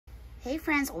Hey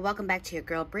friends, welcome back to your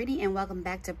girl Brittanee and welcome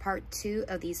back to part 2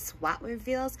 of these swap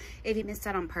reveals. If you missed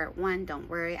out on part 1, don't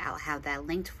worry, I'll have that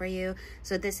linked for you.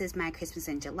 So this is my Christmas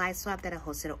in July swap that I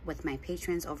hosted with my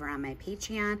patrons over on my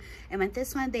Patreon. And with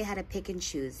this one, they had to pick and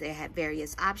choose. They had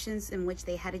various options in which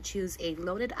they had to choose a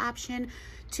loaded option,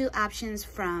 2 options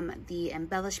from the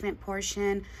embellishment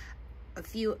portion,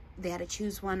 they had to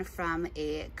choose one from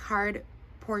a card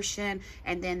portion,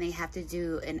 and then they have to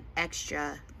do an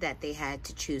extra that they had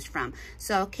to choose from.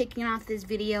 So kicking off this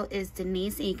video is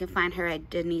Denise, and you can find her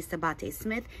at Denise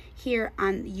Smith here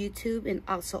on YouTube and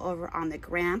also over on the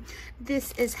gram.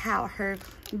 This is how her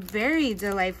very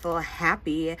delightful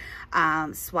happy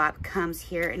swap comes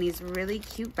here in these really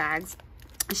cute bags.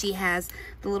 She has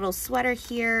the little sweater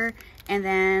here, and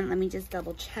then let me just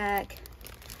double check.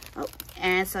 Oh,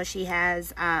 and so she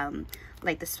has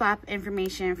like the swap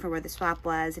information for where the swap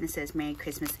was, and it says Merry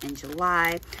Christmas in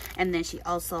July. And then she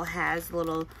also has a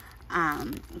little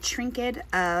trinket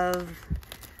of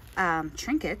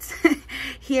trinkets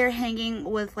here hanging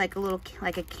with like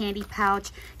a candy pouch.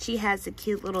 She has a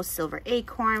cute little silver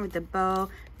acorn with a bow,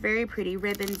 very pretty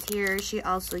ribbons here. She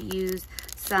also used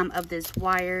some of this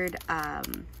wired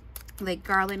like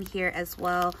garland here as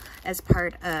well as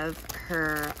part of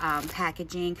her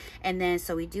packaging. And then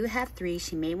so we do have 3.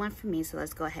 She made one for me, so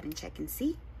let's go ahead and check and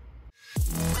see.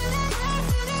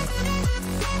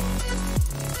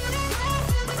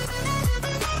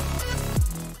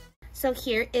 So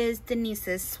here is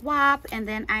Denise's swap, and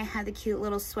then I have the cute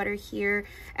little sweater here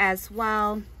as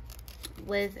well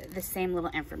with the same little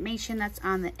information that's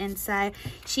on the inside.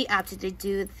 She opted to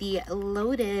do the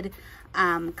loaded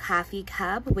coffee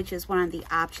cup, which is one of the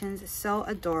options. So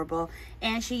adorable.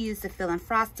 And she used the Phil and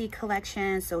Frosty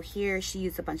collection. So here she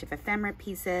used a bunch of ephemera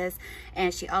pieces,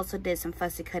 and she also did some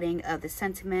fussy cutting of the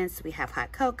sentiments. We have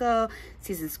hot cocoa,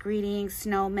 season's greetings,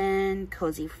 snowman,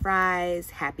 cozy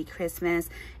fries, happy Christmas,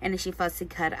 and then she fussy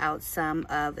cut out some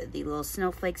of the little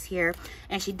snowflakes here.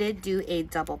 And she did do a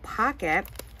double pocket.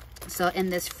 So in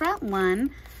this front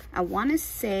one, I want to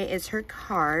say is her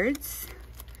cards.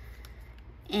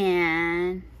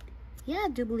 And yeah, I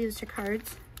do believe it's her cards.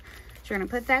 So we're going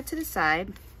to put that to the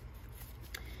side.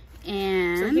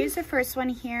 And so here's the first one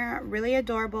here. Really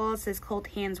adorable. It says cold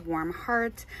hands, warm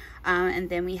heart. And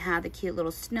then we have the cute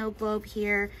little snow globe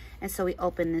here. And so we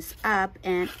open this up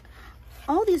and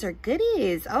oh, these are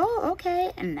goodies. Oh,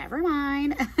 okay. And never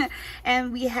mind.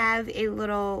 And we have a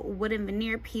little wooden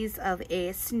veneer piece of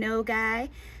a snow guy,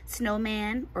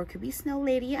 snowman, or it could be snow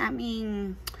lady. I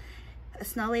mean, a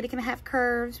snow lady can have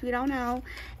curves, we don't know.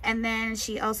 And then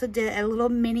she also did a little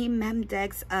mini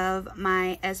memdex of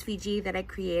my SVG that I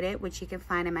created, which you can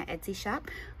find in my Etsy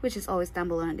shop, which is always down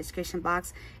below in the description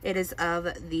box. It is of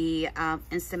the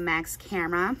Instamax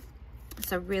camera.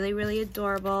 So really, really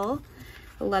adorable.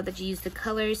 I love that you used the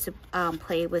colors to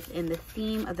play within the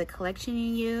theme of the collection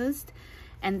you used.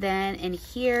 And then in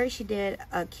here, she did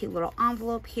a cute little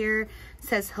envelope here. It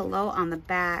says hello on the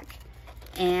back.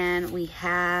 And we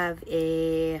have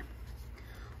a,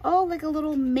 oh, like a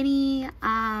little mini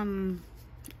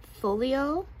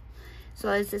folio. So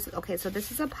is this, okay, so this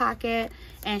is a pocket,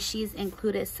 and she's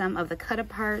included some of the cut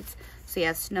aparts. So you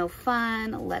have snow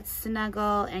fun, let's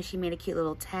snuggle, and she made a cute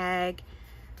little tag.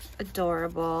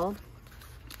 Adorable.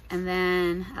 And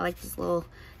then I like this little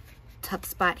tuck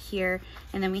spot here.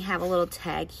 And then we have a little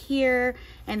tag here.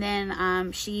 And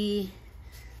then she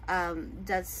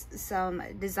does some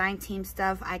design team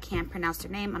stuff. I can't pronounce her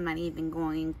name. I'm not even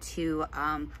going to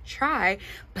try.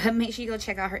 But make sure you go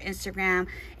check out her Instagram.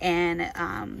 And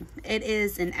it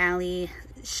is an alley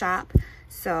shop.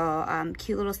 So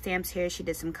cute little stamps here. She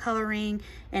did some coloring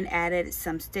and added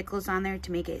some stickles on there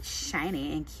to make it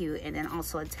shiny and cute. And then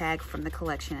also a tag from the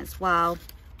collection as well.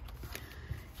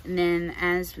 And then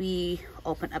as we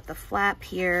open up the flap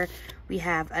here, we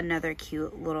have another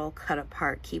cute little cut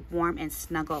apart, keep warm and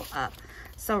snuggle up.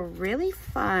 So really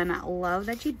fun. I love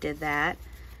that you did that.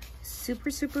 Super,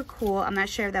 super cool. I'm not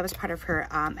sure if that was part of her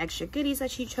extra goodies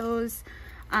that she chose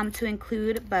to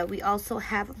include, but we also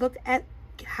have, look at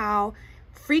how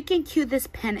freaking cute this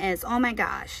pen is. Oh my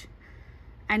gosh.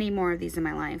 I need more of these in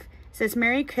my life. It says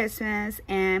Merry Christmas,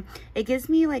 and it gives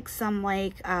me like some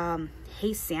like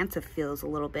Hey Santa feels a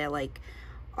little bit, like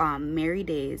Merry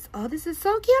Days. Oh, this is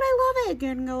so cute. I love it.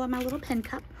 Gonna go in my little pen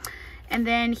cup. And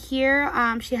then here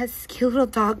she has this cute little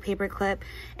dog paper clip,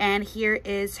 and here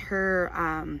is her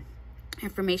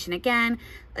information again,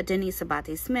 Denise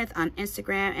Smith on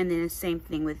Instagram, and then the same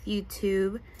thing with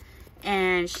YouTube.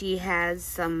 And she has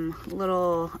some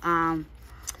little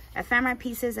ephemera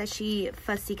pieces that she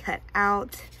fussy cut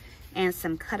out, and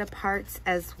some cut aparts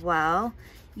as well.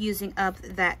 using up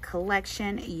that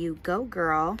collection. You go,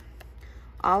 girl.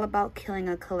 All about killing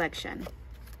a collection.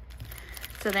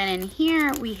 So then in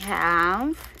here we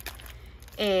have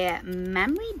a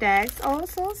memory deck. Oh,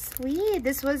 so sweet.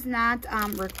 This was not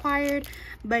required,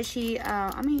 but she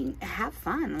I mean, have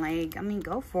fun, like, I mean,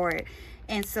 go for it.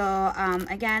 And so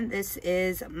again, this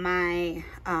is my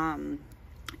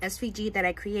SVG that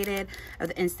I created of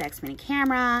the Instax mini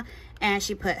camera, and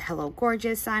she put hello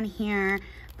gorgeous on here,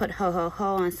 put ho ho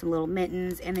ho on some little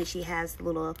mittens, and then she has the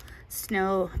little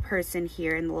snow person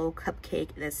here and the little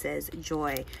cupcake that says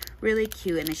joy. Really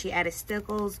cute. And then she added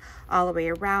stickles all the way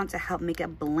around to help make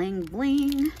it bling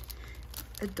bling.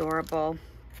 Adorable.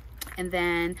 And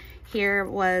then here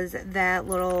was that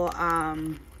little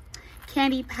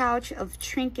candy pouch of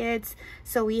trinkets.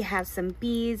 So we have some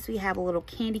beads, we have a little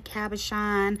candy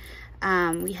cabochon,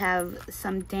 we have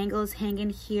some dangles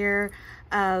hanging here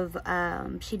of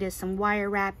she did some wire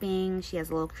wrapping. She has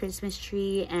a little Christmas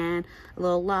tree and a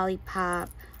little lollipop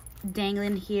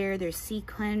dangling here. There's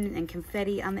sequin and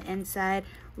confetti on the inside.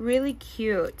 Really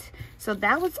cute. So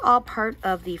that was all part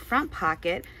of the front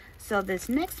pocket. So this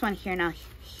next one here, now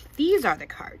these are the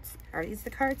cards. Are these the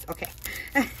cards? Okay.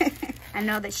 I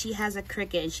know that she has a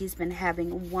Cricut and she's been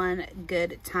having one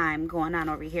good time going on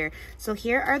over here. So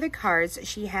here are the cards.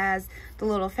 She has the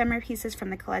little ephemera pieces from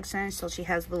the collection. So she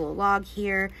has the little log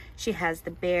here. She has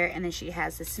the bear, and then she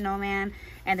has the snowman.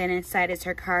 And then inside is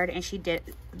her card, and she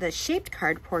did the shaped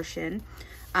card portion,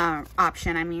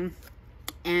 option, I mean.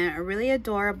 And really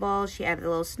adorable. She added a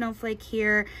little snowflake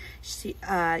here. She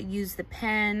used the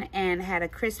pen and had a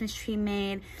Christmas tree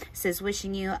made. It says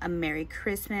wishing you a Merry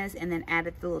Christmas, and then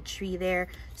added the little tree there.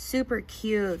 Super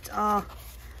cute. Oh,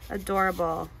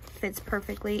 adorable. Fits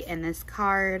perfectly in this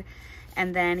card.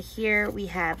 And then here we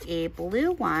have a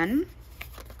blue one.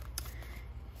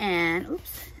 And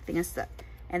oops, I think it's stuck.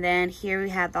 And then here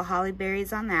we have the holly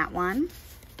berries on that one.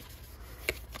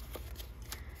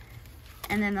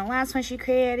 And then the last one she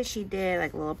created, she did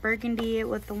like a little burgundy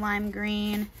with the lime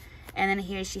green. And then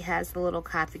here she has the little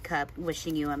coffee cup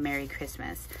wishing you a Merry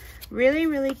Christmas. Really,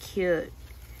 really cute.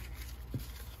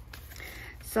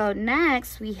 So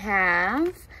next we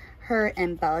have her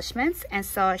embellishments. And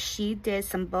so she did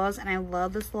some bows, and I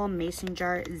love this little mason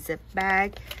jar zip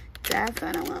bag.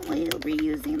 Definitely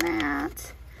reusing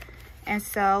that. And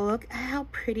so look at how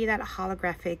pretty that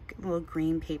holographic little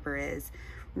green paper is.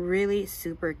 Really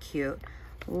super cute.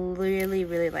 Really,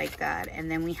 really like that.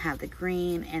 And then we have the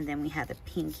green, and then we have the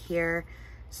pink here.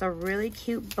 So really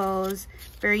cute bows,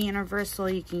 very universal.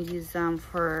 You can use them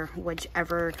for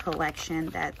whichever collection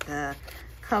that the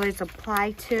colors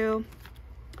apply to.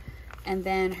 And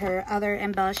then her other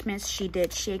embellishments, she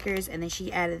did shakers, and then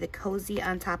she added the cozy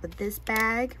on top of this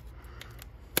bag.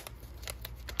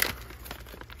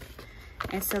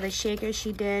 And so the shaker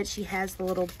she did, she has the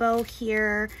little bow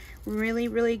here. Really,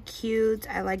 really cute.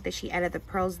 I like that she added the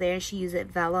pearls there. She used it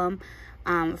vellum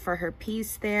for her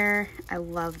piece there. I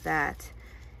love that.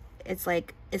 It's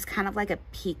like, it's kind of like a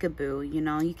peekaboo, you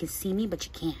know. You can see me, but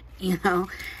you can't, you know.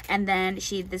 And then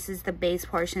this is the base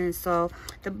portion. So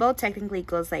the bow technically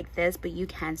goes like this, but you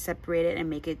can separate it and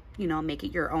make it, you know, make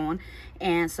it your own.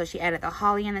 And so she added the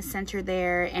holly in the center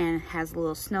there, and has a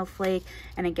little snowflake.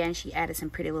 And again, she added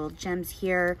some pretty little gems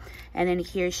here. And then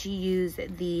here she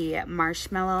used the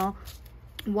marshmallow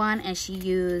one, and she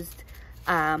used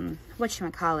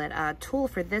a tool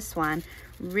for this one.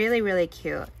 Really, really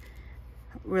cute.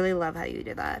 Really love how you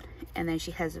did that. And then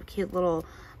she has a cute little,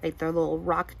 like their little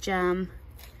rock gem.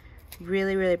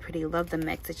 Really, really pretty. Love the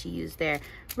mix that she used there.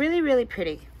 Really, really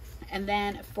pretty. And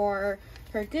then for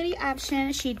her goodie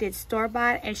option, she did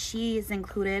store-bought, and she's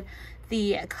included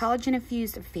the collagen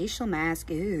infused facial mask,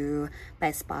 ooh,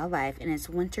 by Spa Life, and it's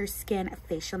winter skin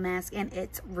facial mask, and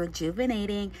it's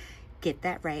rejuvenating. Get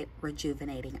that right,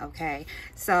 rejuvenating. Okay,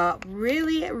 so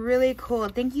really, really cool.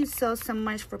 Thank you so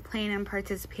much for playing and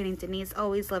participating, Denise.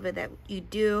 Always love it that you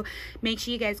do. Make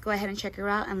sure you guys go ahead and check her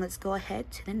out, and let's go ahead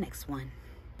to the next one.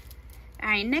 All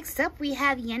right, next up we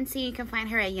have Yency. You can find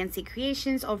her at Yency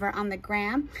Creations over on the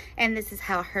gram, and this is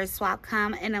how her swap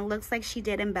come. And it looks like she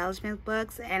did embellishment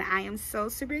books, and I am so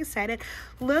super excited.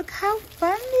 Look how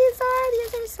fun these are.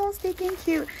 These are so stinking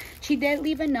cute. She did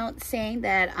leave a note saying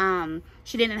that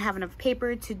she didn't have enough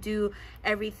paper to do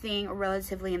everything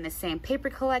relatively in the same paper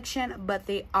collection, but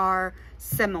they are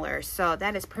similar, so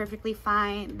that is perfectly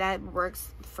fine. That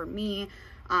works for me.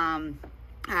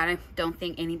 I don't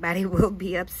think anybody will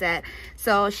be upset.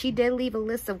 So she did leave a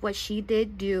list of what she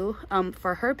did do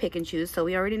for her pick and choose. So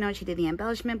we already know she did the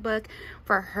embellishment book.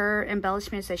 For her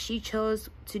embellishments that she chose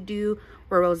to do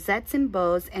were rosettes and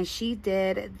bows, and she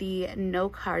did the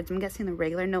note cards. I'm guessing the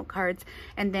regular note cards.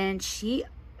 And then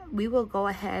we will go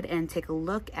ahead and take a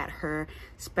look at her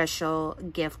special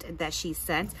gift that she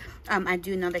sent. I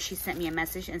do know that she sent me a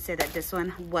message and said that this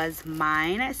one was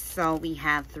mine. So we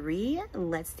have 3.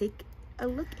 Let's take a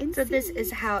look and so see. This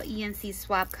is how Yency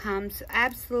swap comes.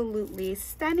 Absolutely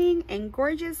stunning and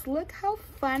gorgeous. Look how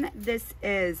fun this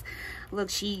is. Look,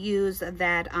 she used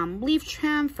that leaf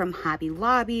trim from Hobby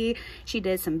Lobby. She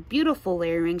did some beautiful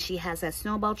layering. She has that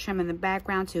snowball trim in the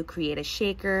background to create a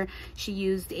shaker. She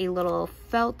used a little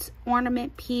felt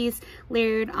ornament piece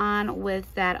layered on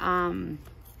with that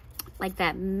like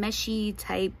that meshy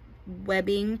type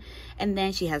webbing, and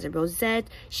then she has a rosette.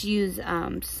 She used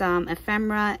some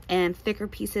ephemera and thicker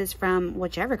pieces from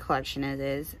whichever collection it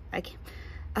is. It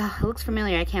looks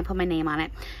familiar. I can't put my name on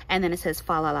it. And then it says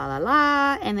fa la la la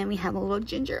la, and then we have a little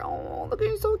ginger. Oh, look,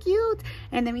 it's so cute.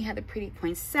 And then we have the pretty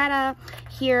poinsettia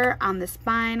here on the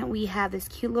spine. We have this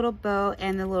cute little bow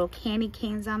and the little candy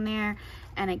canes on there.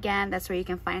 And again, that's where you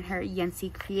can find her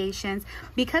Yency creations.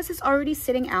 Because it's already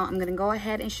sitting out, I'm going to go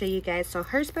ahead and show you guys. So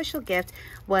her special gift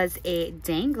was a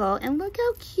dangle. And look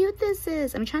how cute this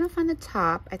is. I'm trying to find the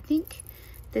top. I think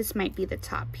this might be the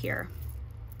top here.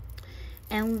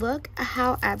 And look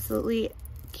how absolutely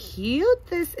cute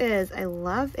this is. I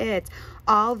love it.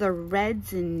 All the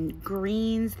reds and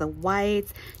greens, the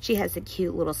whites. She has a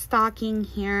cute little stocking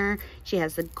here. She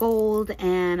has the gold,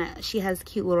 and she has a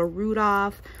cute little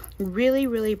Rudolph. Really,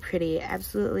 really pretty.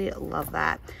 Absolutely love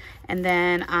that. And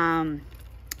then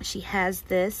she has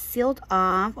this sealed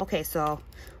off. Okay, so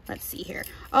let's see here.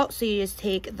 Oh, so you just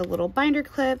take the little binder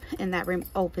clip and that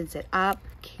opens it up.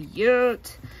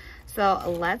 Cute.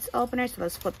 So let's open her. So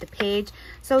let's flip the page.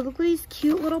 So look at these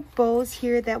cute little bows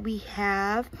here that we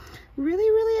have. Really,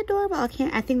 really adorable.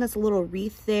 I think that's a little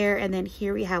wreath there. And then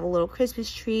here we have a little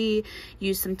Christmas tree.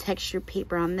 Use some texture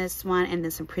paper on this one, and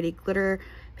then some pretty glitter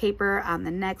paper on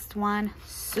the next one.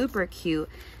 Super cute.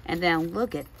 And then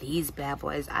look at these bad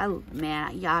boys.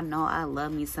 Man, y'all know I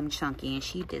love me some chunky, and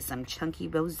she did some chunky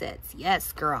rosettes.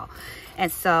 Yes, girl.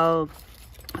 And so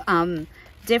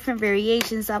different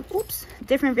variations of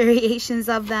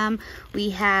them.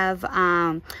 We have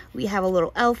a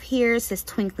little elf here. It says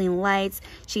twinkling lights.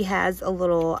 She has a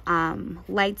little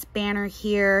lights banner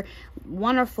here.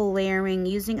 Wonderful layering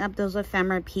using up those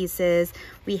ephemera pieces.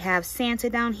 We have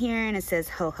Santa down here, and it says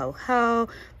ho ho ho.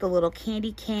 The little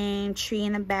candy cane tree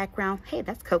in the background. Hey,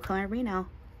 that's Coco and Reno.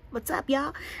 What's up,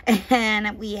 y'all?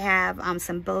 And we have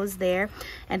some bows there,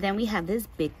 and then we have this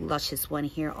big luscious one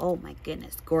here. Oh my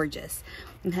goodness, gorgeous.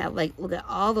 We have, like, look at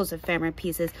all those ephemera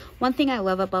pieces. One thing I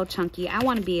love about Chunky, I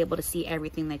want to be able to see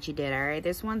everything that you did. All right,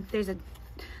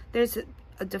 there's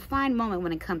a defined moment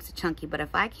when it comes to Chunky, but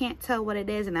if I can't tell what it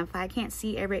is, and if I can't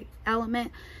see every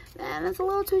element, then it's a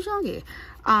little too chunky.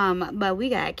 But we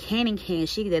got candy cane.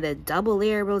 She did a double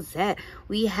layer rosette.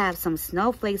 We have some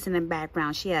snowflakes in the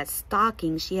background. She has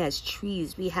stockings. She has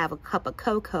trees. We have a cup of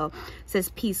cocoa. It says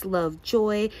peace, love,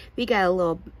 joy. We got a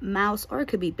little mouse, or it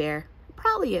could be bear.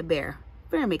 Probably a bear.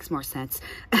 Bear makes more sense.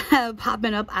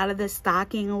 Popping up out of the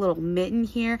stocking, a little mitten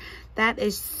here. That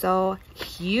is so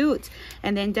cute.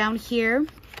 And then down here,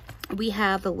 we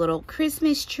have the little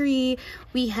Christmas tree.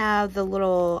 We have the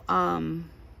little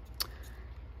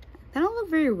that don't look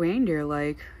very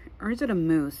reindeer-like. Or is it a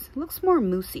moose? It looks more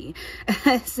moosey.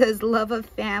 It says love of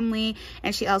family.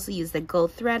 And she also used the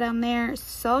gold thread on there.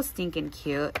 So stinking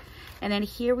cute. And then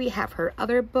here we have her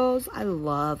other bows. I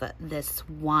love this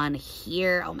one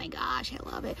here. Oh my gosh, I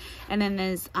love it. And then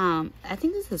there's, I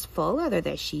think this is faux leather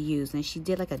that she used. And she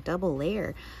did like a double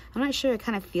layer. I'm not sure, it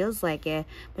kind of feels like it.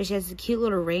 But she has a cute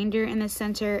little reindeer in the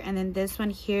center. And then this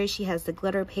one here, she has the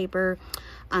glitter paper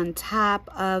on top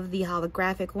of the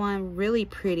holographic one. Really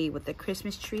pretty with the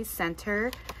Christmas tree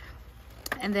center.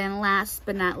 And then last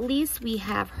but not least, we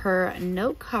have her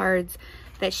note cards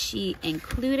that she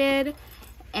included.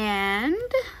 And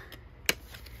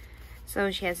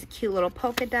so she has a cute little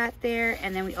polka dot there.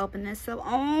 And then we open this up.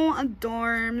 Oh,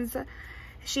 adorms.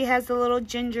 She has a little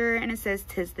ginger, and it says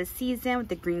 'tis the season with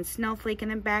the green snowflake in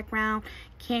the background.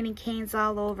 Candy canes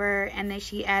all over. And then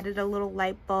she added a little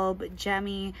light bulb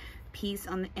gemmy piece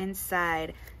on the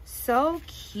inside. So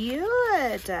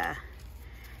cute.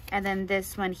 And then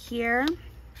this one here,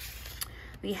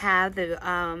 we have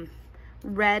the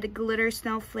red glitter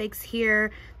snowflakes here,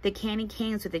 the candy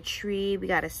canes with a tree. We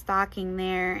got a stocking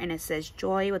there, and it says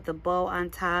joy with the bow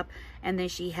on top, and then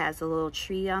she has a little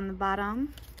tree on the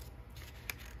bottom.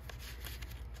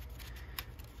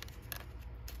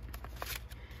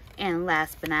 And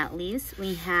last but not least,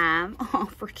 we have, oh,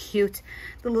 for cute,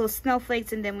 the little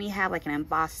snowflakes. And then we have like an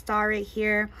embossed star right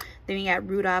here. Then we got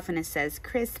Rudolph and it says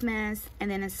Christmas.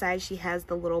 And then inside she has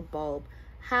the little bulb.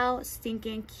 How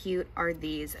stinking cute are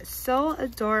these? So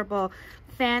adorable.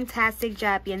 Fantastic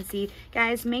job, Yency.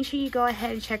 Guys, make sure you go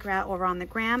ahead and check her out over on the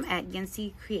gram at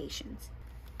Yency Creations.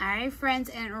 All right, friends,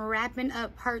 and wrapping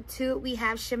up part 2, we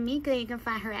have Shemeka. You can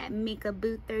find her at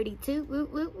Makeup32.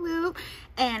 Whoop, whoop, whoop.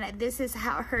 And this is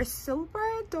how her super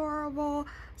adorable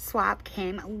swap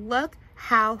came. Look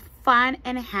how fun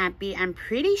and happy. I'm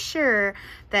pretty sure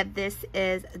that this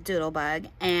is Doodlebug.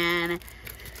 And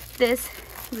this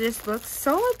looks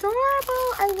so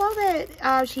adorable. I love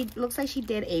it. She looks like she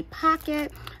did a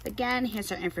pocket. Again, here's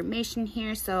her information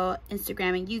here. So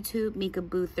Instagram and YouTube,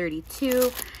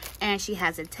 Makeup32. And she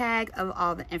has a tag of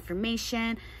all the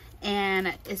information.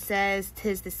 And it says,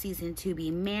 "'Tis the season to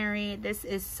be married." This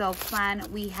is so fun.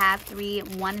 We have 3.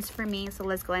 1 is for me. So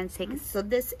let's go ahead and take it. So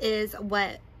this is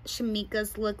what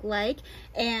Shemeka's look like,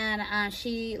 and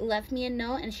she left me a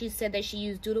note and she said that she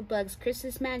used Doodlebug's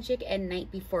Christmas Magic and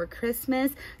Night Before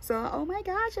Christmas. So oh my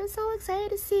gosh, I'm so excited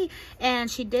to see.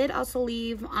 And she did also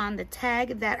leave on the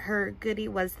tag that her goodie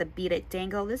was the Beat It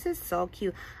Dangle. This is so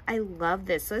cute. I love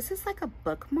this. So this is like a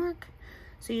bookmark.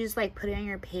 So you just like put it on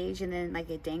your page and then like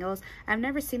it dangles. I've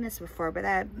never seen this before, but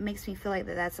that makes me feel like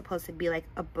that's supposed to be like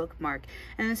a bookmark.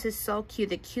 And this is so cute.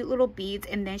 The cute little beads.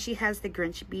 And then she has the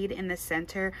Grinch bead in the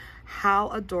center. How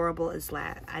adorable is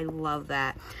that? I love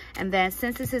that. And then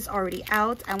since this is already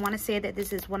out, I want to say that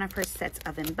this is one of her sets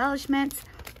of embellishments.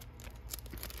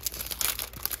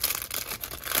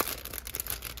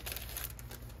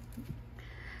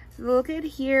 So look at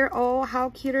here. Oh, how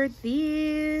cute are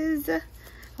these? I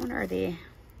wonder, are they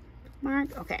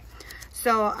marked? Okay,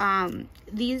 so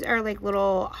these are like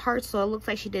little hearts. So it looks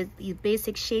like she did the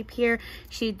basic shape here.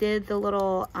 She did the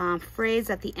little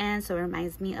phrase at the end, so it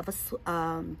reminds me of a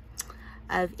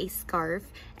scarf.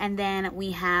 And then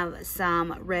we have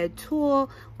some red tulle.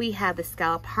 We have the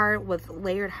scallop heart with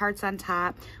layered hearts on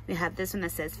top. We have this one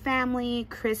that says family,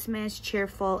 Christmas,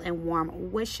 cheerful, and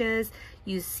warm wishes.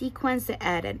 Use sequins to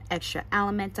add an extra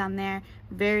element on there.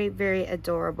 Very, very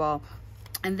adorable.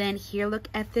 And then here, look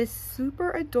at this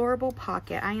super adorable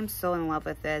pocket. I am so in love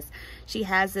with this. She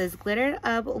has this glittered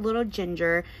up little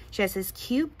ginger. She has this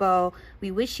cute bow. We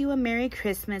wish you a Merry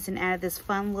Christmas, and added this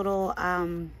fun little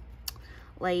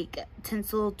like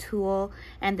tinsel tool.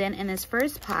 And then in this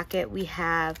first pocket, we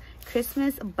have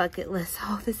Christmas bucket list.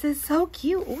 Oh, this is so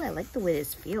cute. Oh, I like the way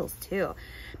this feels too.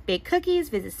 Bake cookies,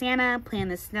 visit Santa, play in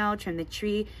the snow, trim the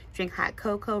tree, drink hot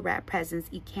cocoa, wrap presents,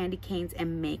 eat candy canes,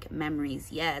 and make memories.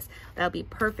 Yes, that'll be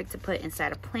perfect to put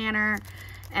inside a planner.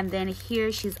 And then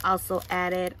here she's also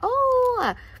added,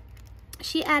 oh,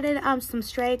 she added some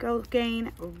Stray Girl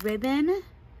Gain ribbon.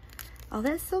 Oh,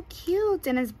 that's so cute.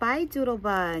 And it's by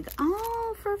Doodlebug.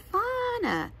 Oh, for fun.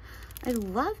 I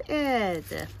love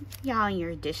it. Y'all and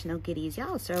your additional goodies.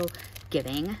 Y'all are so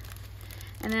giving.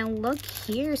 And then look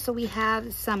here. So we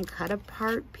have some cut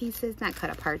apart pieces, not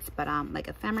cut aparts, but like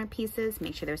ephemera pieces.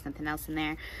 Make sure there's nothing else in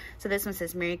there. So this one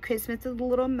says Merry Christmas. There's a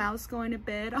little mouse going to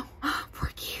bed. Oh, poor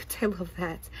cute. I love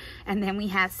that. And then we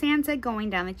have Santa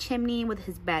going down the chimney with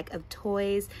his bag of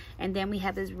toys. And then we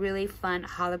have this really fun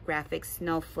holographic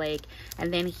snowflake.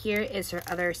 And then here is her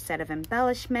other set of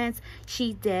embellishments.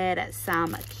 She did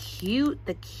some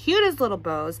the cutest little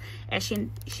bows.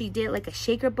 And she did like a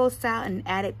shaker bow style and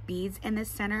added beads in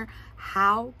the center.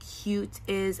 How cute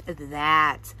is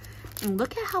that? And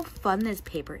look at how fun this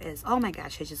paper is. Oh my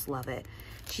gosh, I just love it.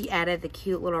 She added the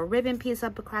cute little ribbon piece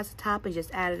up across the top and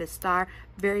just added a star.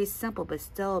 Very simple, but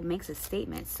still makes a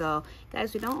statement. So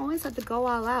guys, we don't always have to go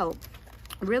all out.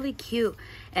 Really cute.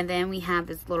 And then we have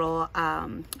this little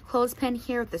clothespin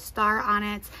here with the star on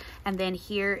it. And then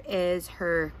here is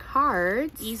her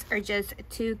cards. These are just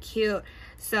too cute.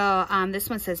 So this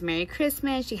one says Merry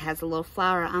Christmas. She has a little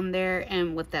flower on there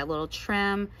and with that little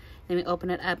trim. Then we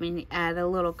open it up and add a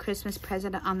little Christmas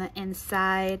present on the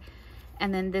inside.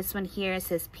 And then this one here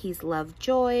says Peace, Love,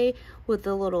 Joy with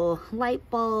the little light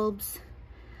bulbs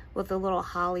with a little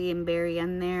holly and berry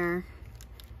in there.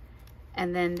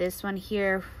 And then this one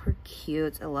here, for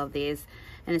cute. I love these.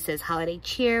 And it says Holiday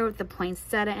Cheer with the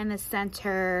poinsettia in the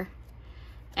center.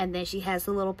 And then she has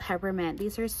a little peppermint.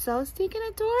 These are so stinking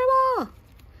adorable.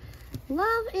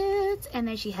 Love it. And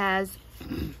then she has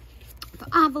the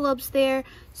envelopes there.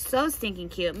 So stinking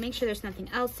cute. Make sure there's nothing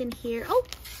else in here. Oh,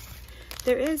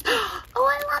 there is. Oh,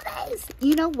 I love these.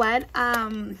 You know what?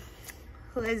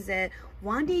 Who is it?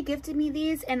 Wandy gifted me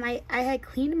these, and I had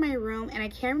cleaned my room, and I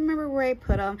can't remember where I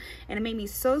put them, and it made me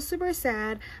so super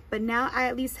sad. But now I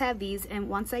at least have these, and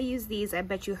once I use these, I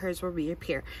bet you hers will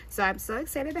reappear. So I'm so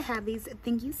excited to have these.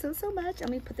 Thank you so much. Let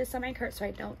me put this on my cart so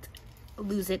I don't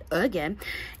lose it again.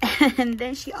 And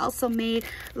then she also made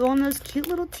one of those cute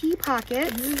little tea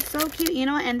pockets. This is so cute, you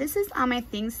know, and this is on my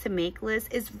things to make list.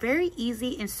 It's very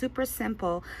easy and super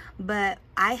simple, but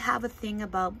I have a thing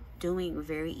about doing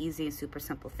very easy and super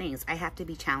simple things. I have to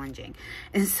be challenging.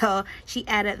 And so she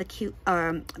added the cute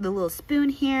the little spoon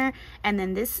here, and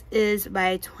then this is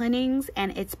by Twinings,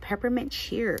 and it's peppermint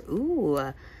cheer. Ooh,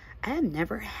 I have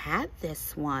never had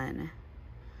this one.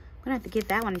 I'm gonna have to give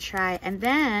that one a try. And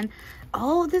then,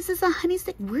 oh, this is a honey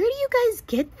stick. Where do you guys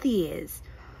get these?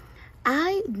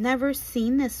 I've never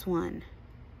seen this one.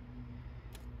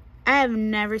 I have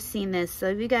never seen this. So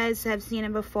if you guys have seen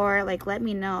it before, like, let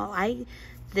me know.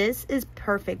 This is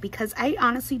perfect because I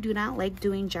honestly do not like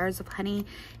doing jars of honey.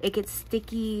 It gets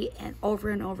sticky and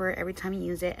over every time you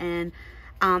use it. And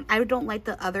I don't like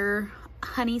the other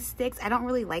honey sticks. I don't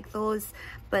really like those,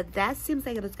 but that seems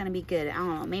like it's gonna be good. I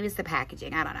don't know, maybe it's the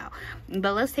packaging, I don't know.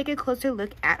 But let's take a closer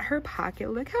look at her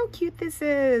pocket. Look how cute this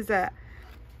is. And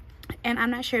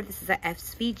I'm not sure if this is a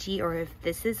SVG or if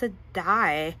this is a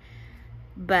die,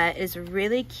 but it's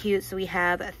really cute. So we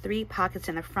have 3 pockets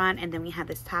in the front, and then we have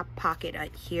this top pocket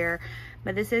right here.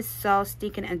 But this is so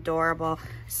stinking adorable,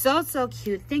 so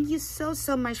cute. Thank you so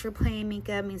much for playing,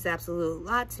 Mika. It means absolute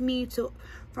lot to me,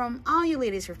 from all you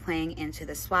ladies for playing into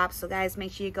the swap. So guys,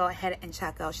 make sure you go ahead and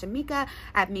check out Shemeka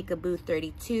at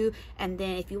MikaBoo32. And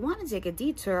then if you want to take a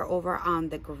detour over on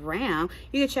the gram,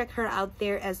 you can check her out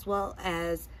there, as well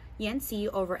as Yency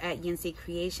over at Yency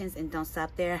Creations. And don't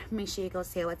stop there. Make sure you go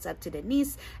say what's up to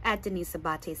Denise at Denise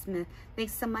Abate Smith.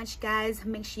 Thanks so much, guys.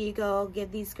 Make sure you go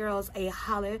give these girls a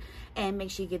holler, and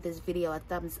make sure you give this video a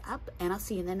thumbs up, and I'll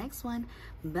see you in the next one.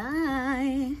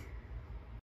 Bye.